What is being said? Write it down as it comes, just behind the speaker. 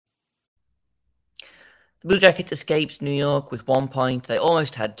The Blue Jackets escaped New York with 1 point. They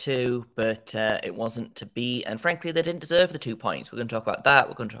almost had 2, but it wasn't to be. And frankly, they didn't deserve the 2 points. We're going to talk about that.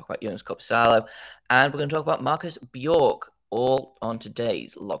 We're going to talk about Jonas Korpisalo. And we're going to talk about Marcus Bjork, all on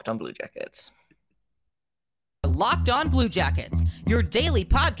today's Locked On Blue Jackets. Locked On Blue Jackets, your daily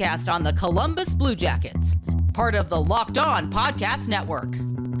podcast on the Columbus Blue Jackets. Part of the Locked On Podcast Network.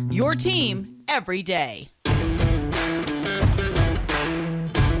 Your team every day.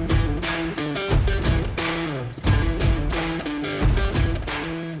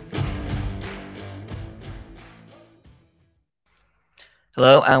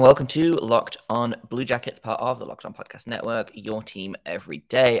 Hello and welcome to Locked On Blue Jackets, part of the Locked On Podcast Network, your team every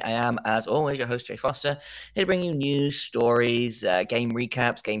day. I am, as always, your host, Jay Foster, here to bring you news, stories, game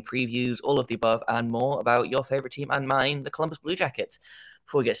recaps, game previews, all of the above and more about your favorite team and mine, the Columbus Blue Jackets.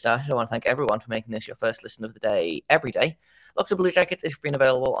 Before we get started, I want to thank everyone for making this your first listen of the day every day. Locked On Blue Jackets is free and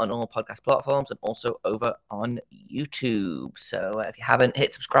available on all podcast platforms and also over on YouTube. So if you haven't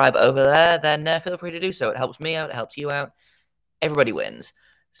hit subscribe over there, then feel free to do so. It helps me out, it helps you out. Everybody wins.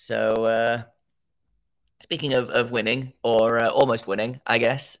 So, speaking of winning, or almost winning, I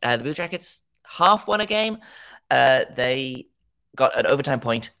guess, the Blue Jackets half won a game. They got an overtime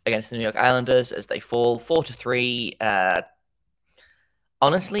point against the New York Islanders as they fall 4-3.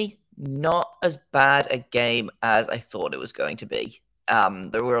 Honestly, not as bad a game as I thought it was going to be.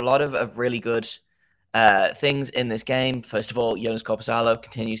 There were a lot of really good things in this game. First of all, Jonas Korpisalo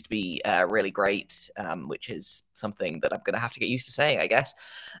continues to be really great, which is something that I'm going to have to get used to saying, I guess.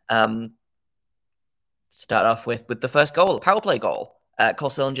 Start off with the first goal, the power play goal. Cole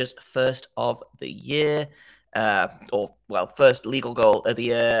Sillinger's first of the year, first legal goal of the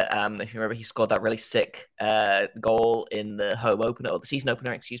year. If you remember, he scored that really sick goal in the home opener, or the season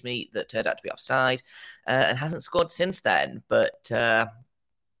opener, excuse me, that turned out to be offside, and hasn't scored since then. But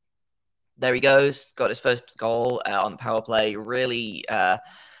there he goes, got his first goal on the power play. Really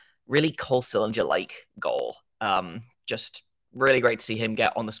Cole Sillinger-like goal. Just really great to see him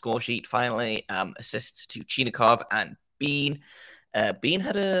get on the score sheet finally. Assists to Chinakhov and Bean. Bean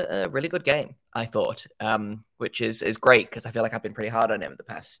had a really good game, I thought, which is great because I feel like I've been pretty hard on him the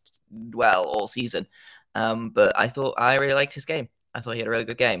past, all season. But I really liked his game. I thought he had a really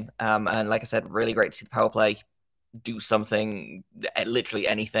good game. And like I said, really great to see the power play do something, literally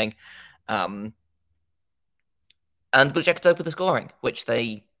anything. And the Blue Jackets opened the scoring, which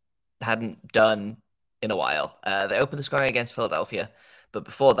they hadn't done in a while. They opened the scoring against Philadelphia, but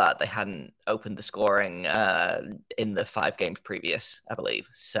before that, they hadn't opened the scoring in the 5 games previous, I believe.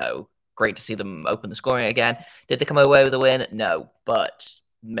 So great to see them open the scoring again. Did they come away with a win? No, but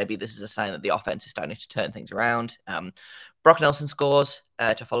maybe this is a sign that the offense is starting to turn things around. Brock Nelson scores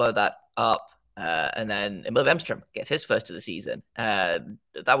to follow that up. And then Emil Bemstrom gets his first of the season.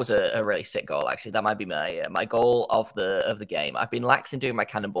 That was a really sick goal, actually. That might be my goal of the game. I've been lax in doing my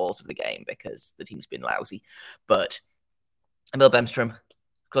cannonballs of the game because the team's been lousy. But Emil Bemstrom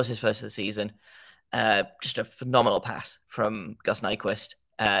scores his first of the season. Just a phenomenal pass from Gus Nyquist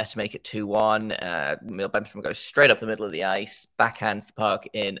to make it 2-1. Emil Bemstrom goes straight up the middle of the ice, backhands the puck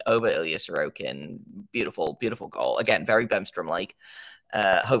in over Ilya Sorokin. Beautiful, beautiful goal. Again, very Bemstrom-like.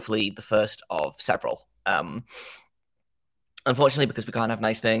 Hopefully the first of several. Unfortunately, because we can't have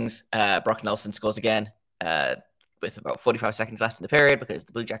nice things, Brock Nelson scores again with about 45 seconds left in the period because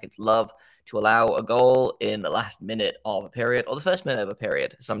the Blue Jackets love to allow a goal in the last minute of a period or the first minute of a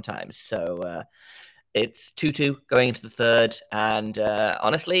period sometimes. So it's 2-2 going into the third. And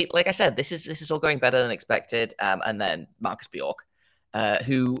honestly, like I said, this is all going better than expected. And then Marcus Bjork,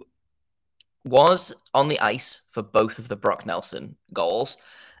 who was on the ice for both of the Brock Nelson goals.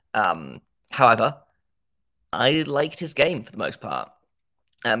 However, I liked his game for the most part.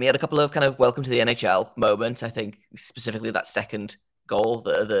 He had a couple of kind of welcome to the NHL moments. I think specifically that second goal,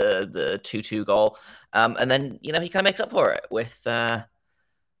 the 2-2 goal, and then he kind of makes up for it with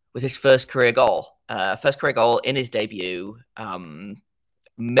his first career goal in his debut.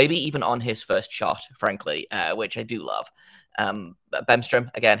 Maybe even on his first shot, frankly, which I do love. Bemstrom,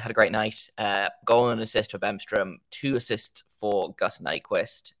 again, had a great night. Goal and assist for Bemstrom, 2 assists for Gus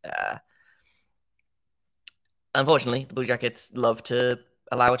Nyquist. Unfortunately, the Blue Jackets love to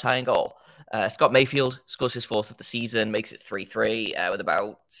allow a tying goal. Scott Mayfield scores his 4th of the season, makes it 3-3 with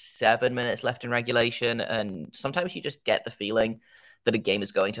about 7 minutes left in regulation. And sometimes you just get the feeling that a game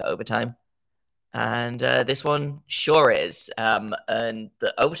is going to overtime. And this one sure is. And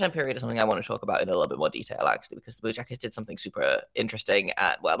the overtime period is something I want to talk about in a little bit more detail, actually, because the Blue Jackets did something super interesting.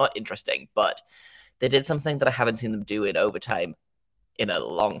 Not interesting, but they did something that I haven't seen them do in overtime in a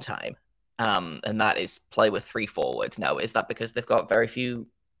long time. And that is play with 3 forwards. Now, is that because they've got very few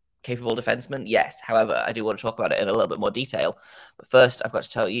capable defenseman? Yes. However, I do want to talk about it in a little bit more detail. But first, I've got to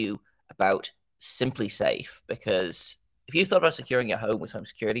tell you about SimpliSafe, because if you thought about securing your home with home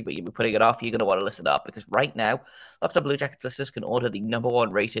security, but you've been putting it off, you're going to want to listen up, because right now, Locked On Blue Jackets listeners can order the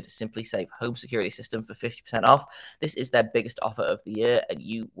 #1 rated SimpliSafe home security system for 50% off. This is their biggest offer of the year, and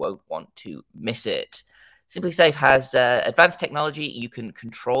you won't want to miss it. SimpliSafe has advanced technology. You can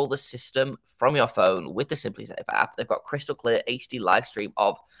control the system from your phone with the SimpliSafe app. They've got crystal clear HD live stream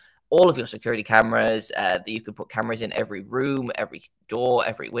of all of your security cameras. That you can put cameras in every room, every door,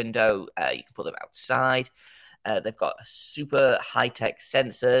 every window. You can put them outside. They've got super high-tech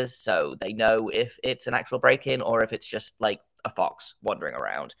sensors, so they know if it's an actual break-in or if it's just like a fox wandering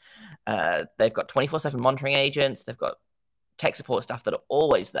around. They've got 24/7 monitoring agents. They've got tech support staff that are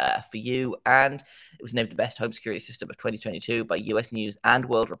always there for you, and it was named the best home security system of 2022 by US News and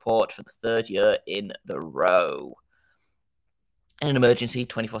World Report for the 3rd year in the row. In an emergency,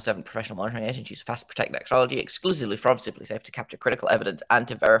 24/7 professional monitoring agents use Fast Protect technology exclusively from SimpliSafe to capture critical evidence and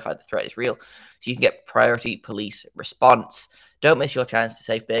to verify the threat is real, so you can get priority police response. Don't miss your chance to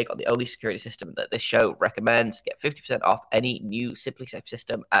save big on the only security system that this show recommends. Get 50% off any new SimpliSafe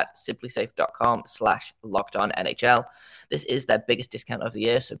system at simplisafe.com/lockedonnhl. This is their biggest discount of the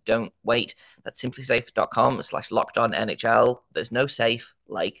year, so don't wait. That's simplisafe.com/lockedonnhl. There's no safe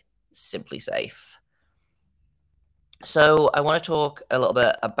like SimpliSafe. So I want to talk a little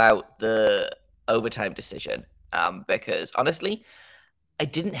bit about the overtime decision, because honestly, I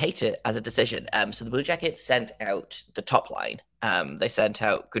didn't hate it as a decision. So the Blue Jackets sent out the top line. They sent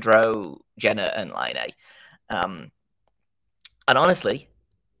out Gaudreau, Jenner, and Laine. And honestly,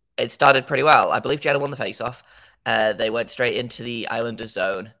 it started pretty well. I believe Jenner won the faceoff. They went straight into the Islanders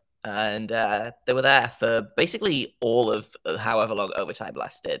zone, and they were there for basically all of however long overtime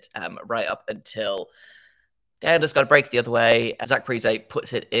lasted, right up until the Islanders got a break the other way. Zach Parise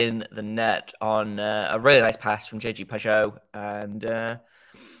puts it in the net on a really nice pass from JG Pageau, and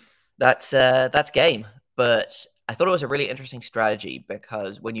that's game. But I thought it was a really interesting strategy,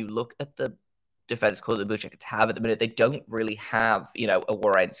 because when you look at the defense core the Blue Jackets have at the minute, they don't really have, a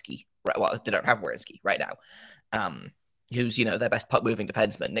Werenski. Well, they don't have Werenski right now, who's, their best puck-moving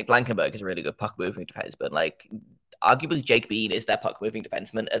defenseman. Nick Blankenburg is a really good puck-moving defenseman. Like, arguably Jake Bean is their puck-moving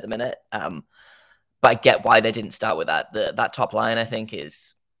defenseman at the minute. But I get why they didn't start with that. That top line, I think,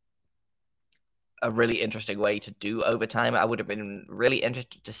 is a really interesting way to do overtime. I would have been really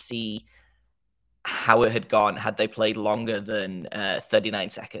interested to see how it had gone had they played longer than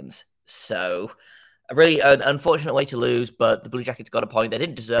 39 seconds. So a really unfortunate way to lose, but the Blue Jackets got a point. They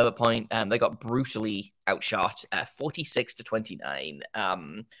didn't deserve a point. They got brutally outshot, 46-29.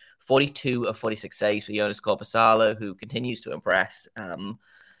 42 of 46 saves for Jonas Korpisalo, who continues to impress.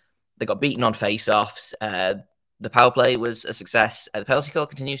 They got beaten on face-offs. The power play was a success. The penalty kill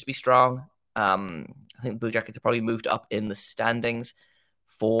continues to be strong. I think the Blue Jackets have probably moved up in the standings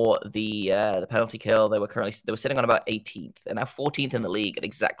for the penalty kill. They were sitting on about 18th. They're now 14th in the league at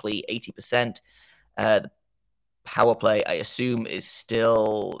exactly 80%. The power play, I assume, is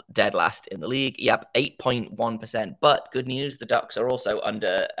still dead last in the league. Yep, 8.1%. But good news, the Ducks are also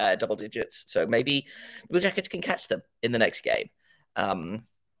under double digits. So maybe the Blue Jackets can catch them in the next game.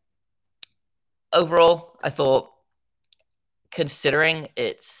 Overall, I thought, considering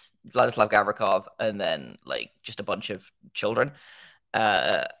it's Vladislav Gavrikov and then just a bunch of children,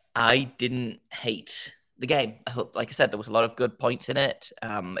 I didn't hate the game. I thought, like I said, there was a lot of good points in it.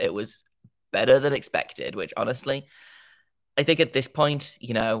 It was better than expected, which honestly, I think at this point,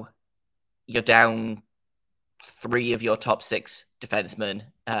 you're down 3 of your top 6 defensemen,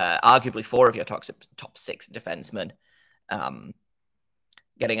 arguably 4 of your top 6 defensemen.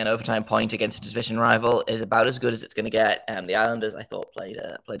 Getting an overtime point against a division rival is about as good as it's going to get. The Islanders, I thought, played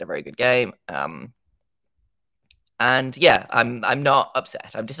a very good game. And yeah, I'm not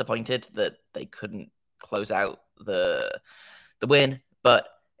upset. I'm disappointed that they couldn't close out the win, but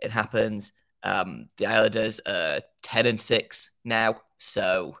it happens. The Islanders are 10-6 now,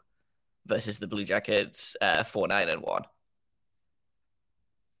 so versus the Blue Jackets 4-9-1.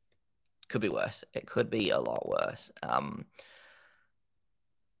 Could be worse. It could be a lot worse.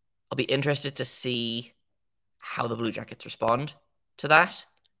 I'll be interested to see how the Blue Jackets respond to that,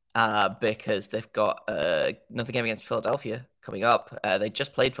 because they've got another game against Philadelphia coming up. They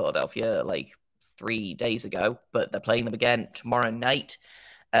just played Philadelphia 3 days ago, but they're playing them again tomorrow night.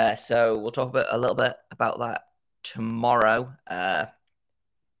 So we'll talk a little bit about that tomorrow. I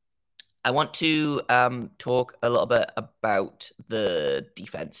want to talk a little bit about the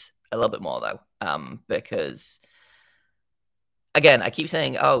defense a little bit more, though, because again, I keep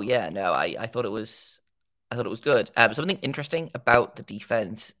saying, oh, yeah, no, I thought it was I thought it was good. Something interesting about the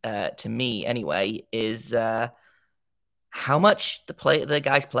defense, to me anyway, is how much the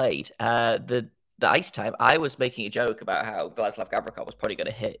guys played. The ice time. I was making a joke about how Vladislav Gavrikov was probably going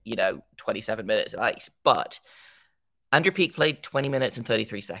to hit 27 minutes of ice, but Andrew Peeke played 20 minutes and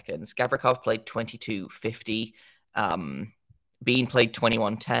 33 seconds. Gavrikov played 22:50. Bean played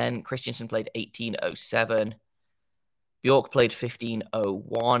 21:10. Christensen played 18:07. Bjork played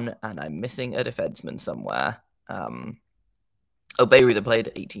 15:01, and I'm missing a defenseman somewhere. Bayreuther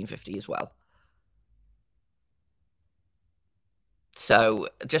played 18:50 as well. So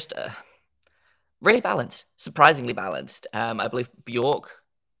just really balanced, surprisingly balanced. I believe Bjork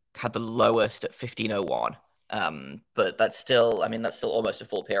had the lowest at 15:01, but that's still almost a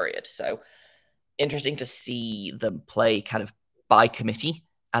full period. So interesting to see them play kind of by committee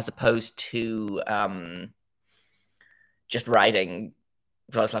as opposed to just riding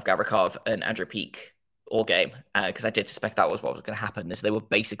Vladislav Gavrikov and Andrew Peeke all game, because I did suspect that was what was going to happen, is they were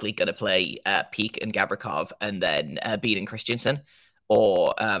basically going to play Peeke and Gavrikov and then Bean and Christensen,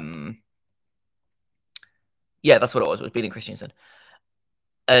 or yeah, that's what it was Bean and Christensen.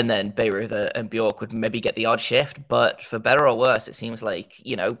 And then Bayreuther and Bjork would maybe get the odd shift, but for better or worse, it seems like,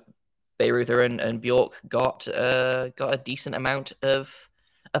 Bayreuther and Bjork got a decent amount of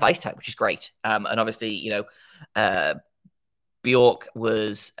ice time, which is great. And obviously, Bjork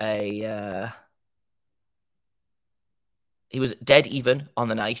was he was dead even on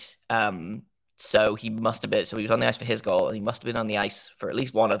the night. So he must have been. So he was on the ice for his goal, and he must have been on the ice for at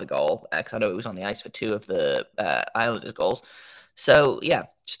least one other goal, because I know he was on the ice for two of the Islanders' goals. So yeah,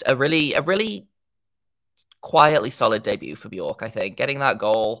 just a really quietly solid debut for Bjork. I think getting that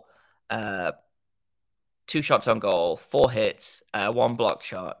goal, 2 shots on goal, 4 hits, 1 blocked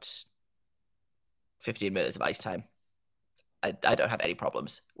shot, 15 minutes of ice time. I don't have any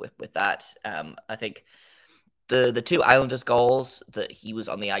problems with that. I think the 2 Islanders goals that he was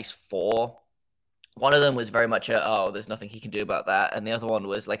on the ice for, one of them was very much there's nothing he can do about that, and the other one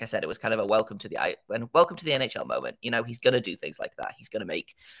was, like I said, it was kind of a welcome to the NHL moment. He's going to do things like that. He's going to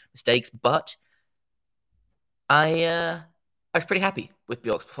make mistakes, but I was pretty happy with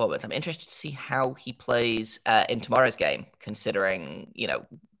Bjork's performance. I'm interested to see how he plays in tomorrow's game, considering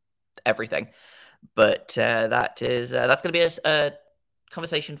everything. But that's going to be a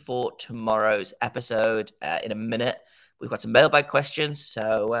conversation for tomorrow's episode. In a minute, we've got some mailbag questions,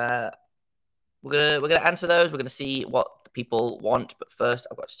 so we're gonna answer those. We're gonna see what the people want, but first,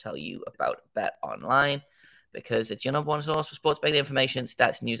 I've got to tell you about Bet Online, because it's your number one source for sports betting information,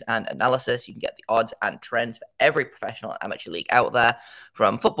 stats, news, and analysis. You can get the odds and trends for every professional and amateur league out there,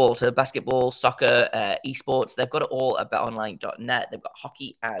 from football to basketball, soccer, esports. They've got it all at betonline.net. They've got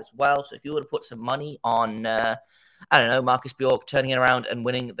hockey as well. So if you were to put some money on, Marcus Bjork turning it around and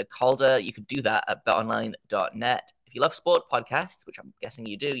winning the Calder, you could do that at betonline.net. If you love sport podcasts, which I'm guessing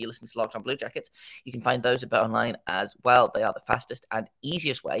you do, you listen to Locked On Blue Jackets, you can find those at BetOnline as well. They are the fastest and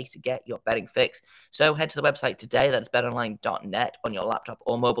easiest way to get your betting fix. So head to the website today, that's betonline.net, on your laptop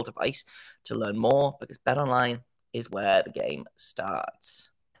or mobile device to learn more, because BetOnline is where the game starts.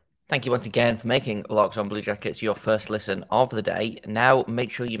 Thank you once again for making Locked On Blue Jackets your first listen of the day. Now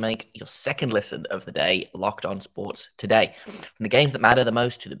make sure you make your second listen of the day Locked On Sports Today. From the games that matter the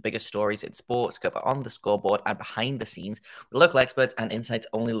most to the biggest stories in sports, cover on the scoreboard and behind the scenes with local experts and insights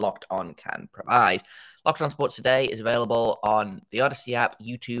only Locked On can provide. Locked On Sports Today is available on the Odyssey app,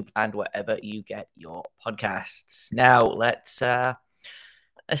 YouTube, and wherever you get your podcasts. Now let's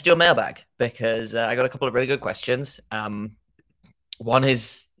do a mailbag, because I got a couple of really good questions. One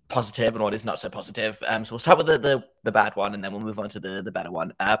is positive and what is not so positive. So we'll start with the bad one, and then we'll move on to the better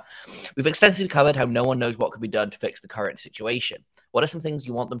one. We've extensively covered how no one knows what could be done to fix the current situation. What are some things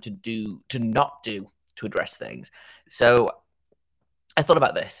you want them to not do to address things? So I thought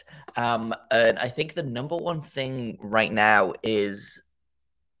about this, and I think the number one thing right now is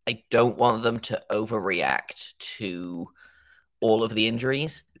I don't want them to overreact to all of the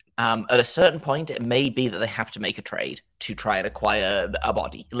injuries. At a certain point, it may be that they have to make a trade to try and acquire a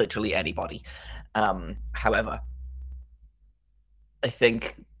body, literally anybody. However, I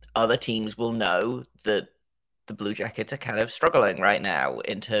think other teams will know that the Blue Jackets are kind of struggling right now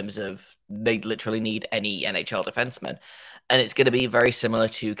in terms of they literally need any NHL defenseman. And it's going to be very similar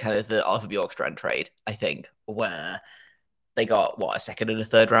to kind of the Arthur Bjorkstrand trade, I think, where they got, a second and a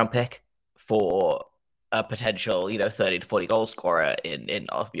third round pick for a potential, 30 to 40 goal scorer in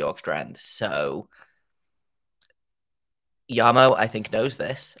Arthur Bjorkstrand. So Yamo, I think, knows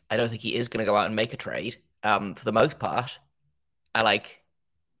this. I don't think he is going to go out and make a trade. For the most part, I like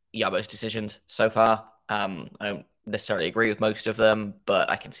Yamo's decisions so far. I don't necessarily agree with most of them, but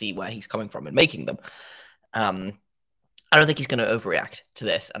I can see where he's coming from in making them. I don't think he's going to overreact to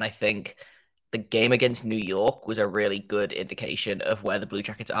this, and I think the game against New York was a really good indication of where the Blue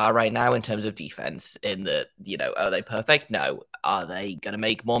Jackets are right now in terms of defense. In the, are they perfect? No. Are they going to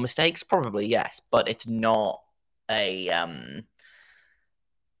make more mistakes? Probably yes, but it's not a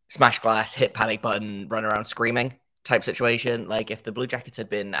smash glass, hit panic button, run around screaming type situation. Like if the Blue Jackets had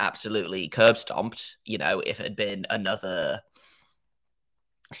been absolutely curb stomped, if it had been another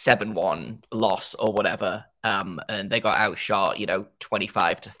 7-1 loss or whatever, and they got outshot,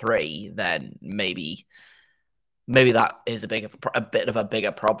 25-3, then maybe that is a bit of a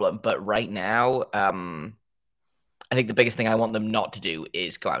bigger problem. But right now, I think the biggest thing I want them not to do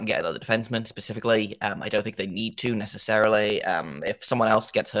is go out and get another defenseman specifically. I don't think they need to necessarily. If someone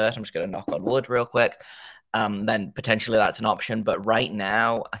else gets hurt, I'm just going to knock on wood real quick. Then potentially that's an option. But right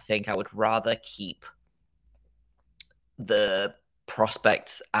now, I think I would rather keep the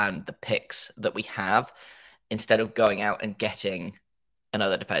prospects and the picks that we have instead of going out and getting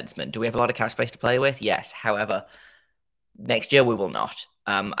another defenseman. Do we have a lot of cap space to play with? Yes. However, next year we will not.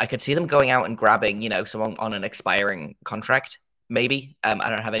 I could see them going out and grabbing, someone on an expiring contract, maybe. I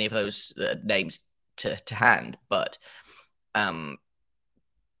don't have any of those names to hand, but the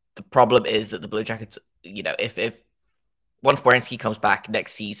problem is that the Blue Jackets, if once Werenski comes back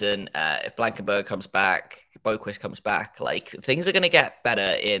next season, if Blankenberg comes back, Boquist comes back, like things are going to get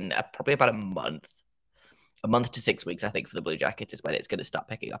better in probably about a month to 6 weeks, I think, for the Blue Jackets is when it's going to start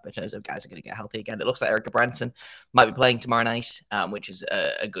picking up in terms of guys are going to get healthy again. It looks like Eric Branson might be playing tomorrow night, which is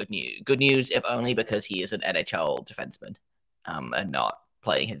a good news. Good news, if only because he is an NHL defenseman and not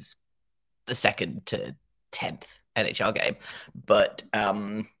playing the 2nd to 10th NHL game. But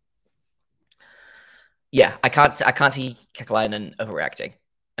yeah, I can't see Kekalainen overreacting.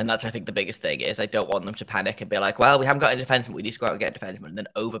 And that's, I think, the biggest thing is I don't want them to panic and be like, well, we haven't got a defenseman. We need to go out and get a defenseman. And then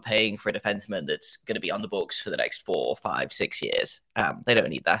overpaying for a defenseman that's going to be on the books for the next 4, 5, 6 years. They don't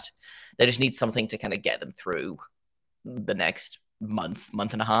need that. They just need something to kind of get them through the next month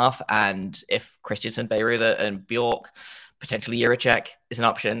and a half. And if Christensen, Bayreuther, and Bjork, potentially Jiricek is an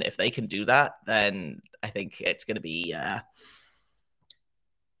option, if they can do that, then I think it's going to be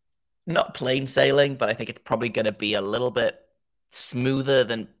not plain sailing, but I think it's probably going to be a little bit smoother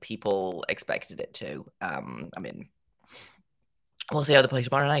than people expected it to. I mean, we'll see how they play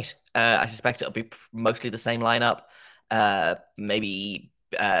tomorrow night. I suspect it'll be mostly the same lineup. Maybe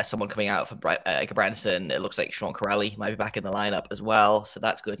someone coming out for Branson. It looks like Sean Corelli might be back in the lineup as well, so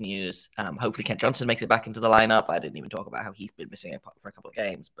that's good news. Hopefully Kent Johnson makes it back into the lineup. I didn't even talk about how he's been missing for a couple of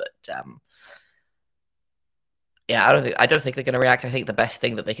games, but yeah, I don't think they're going to react. I think the best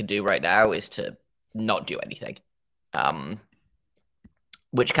thing that they can do right now is to not do anything.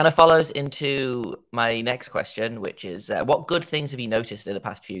 Which kind of follows into my next question, which is what good things have you noticed in the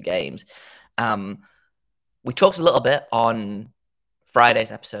past few games? We talked a little bit on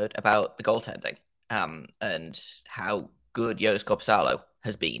Friday's episode about the goaltending and how good Joonas Korpisalo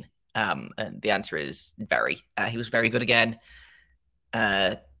has been. And the answer is very. He was very good again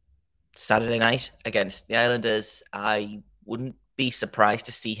Saturday night against the Islanders. I wouldn't be surprised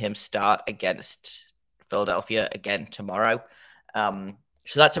to see him start against Philadelphia again tomorrow.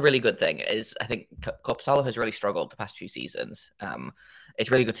 So that's a really good thing. I think Korpisalo has really struggled the past 2 seasons.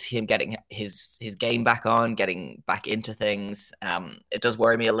 It's really good to see him getting his game back on, getting back into things. It does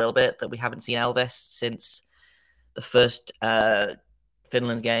worry me a little bit that we haven't seen Elvis since the first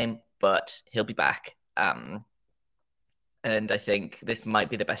Finland game, but he'll be back. And I think this might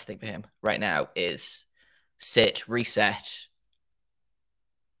be the best thing for him right now is sit, reset,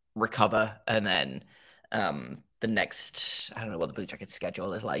 recover, and then the next, I don't know what the Blue Jackets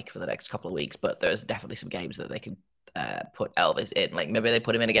schedule is like for the next couple of weeks, but there's definitely some games that they can put Elvis in. Like maybe they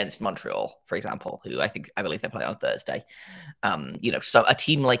put him in against Montreal, for example, who I believe they play on Thursday. So a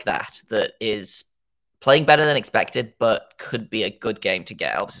team like that is playing better than expected, but could be a good game to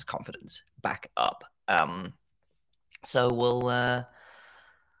get Elvis's confidence back up. So we'll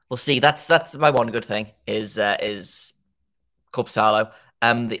see. That's my one good thing is Korpisalo.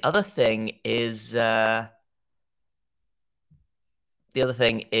 The other thing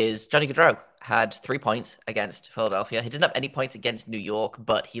is Johnny Gaudreau had 3 points against Philadelphia. He didn't have any points against New York,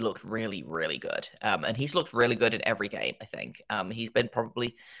 but he looked really, really good. And he's looked really good in every game, I think. He's been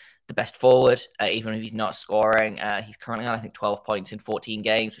probably the best forward, even if he's not scoring. He's currently on, I think, 12 points in 14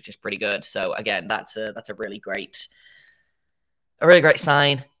 games, which is pretty good. So again, that's a really great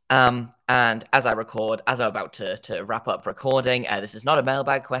sign. And as I'm about to wrap up recording, this is not a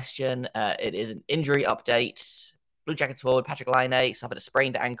mailbag question. It is an injury update. Blue Jackets forward Patrick Laine suffered a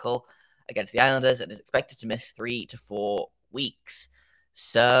sprained ankle against the Islanders and is expected to miss 3 to 4 weeks.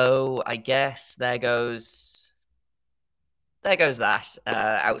 So I guess there goes there goes that.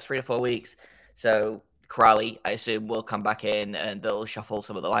 Out 3 to 4 weeks. So Crowley, I assume, will come back in and they'll shuffle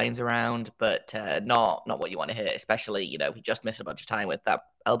some of the lines around, but not what you want to hear. Especially, he just missed a bunch of time with that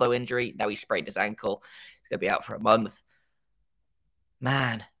elbow injury. Now he sprained his ankle. He's gonna be out for a month.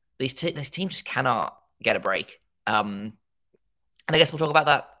 Man, this team just cannot get a break. And I guess we'll talk about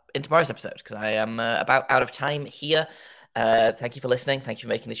that in tomorrow's episode because I am about out of time here. Thank you for listening. Thank you for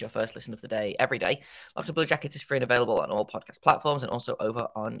making this your first listen of the day every day. Locked On Blue Jackets is free and available on all podcast platforms and also over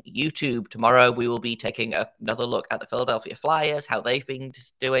on YouTube. Tomorrow, we will be taking another look at the Philadelphia Flyers, how they've been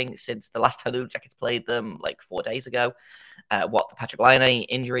doing since the last time the Blue Jackets played them, like 4 days ago, what the Patrick Laine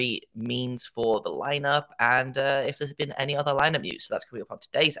injury means for the lineup, and if there's been any other lineup news. So that's going to be up on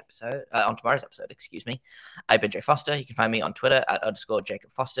tomorrow's episode, excuse me. I've been Jay Foster. You can find me on Twitter at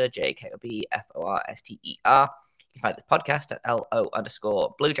 _Jacob Foster, JAKOBFORSTER. You can find this podcast at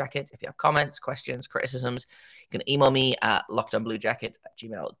LO_Blue Jackets. If you have comments, questions, criticisms, you can email me at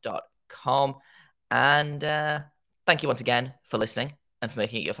lockedonbluejackets@gmail.com. And thank you once again for listening and for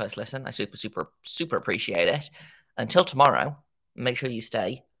making it your first listen. I super appreciate it. Until tomorrow, make sure you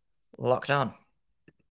stay locked on.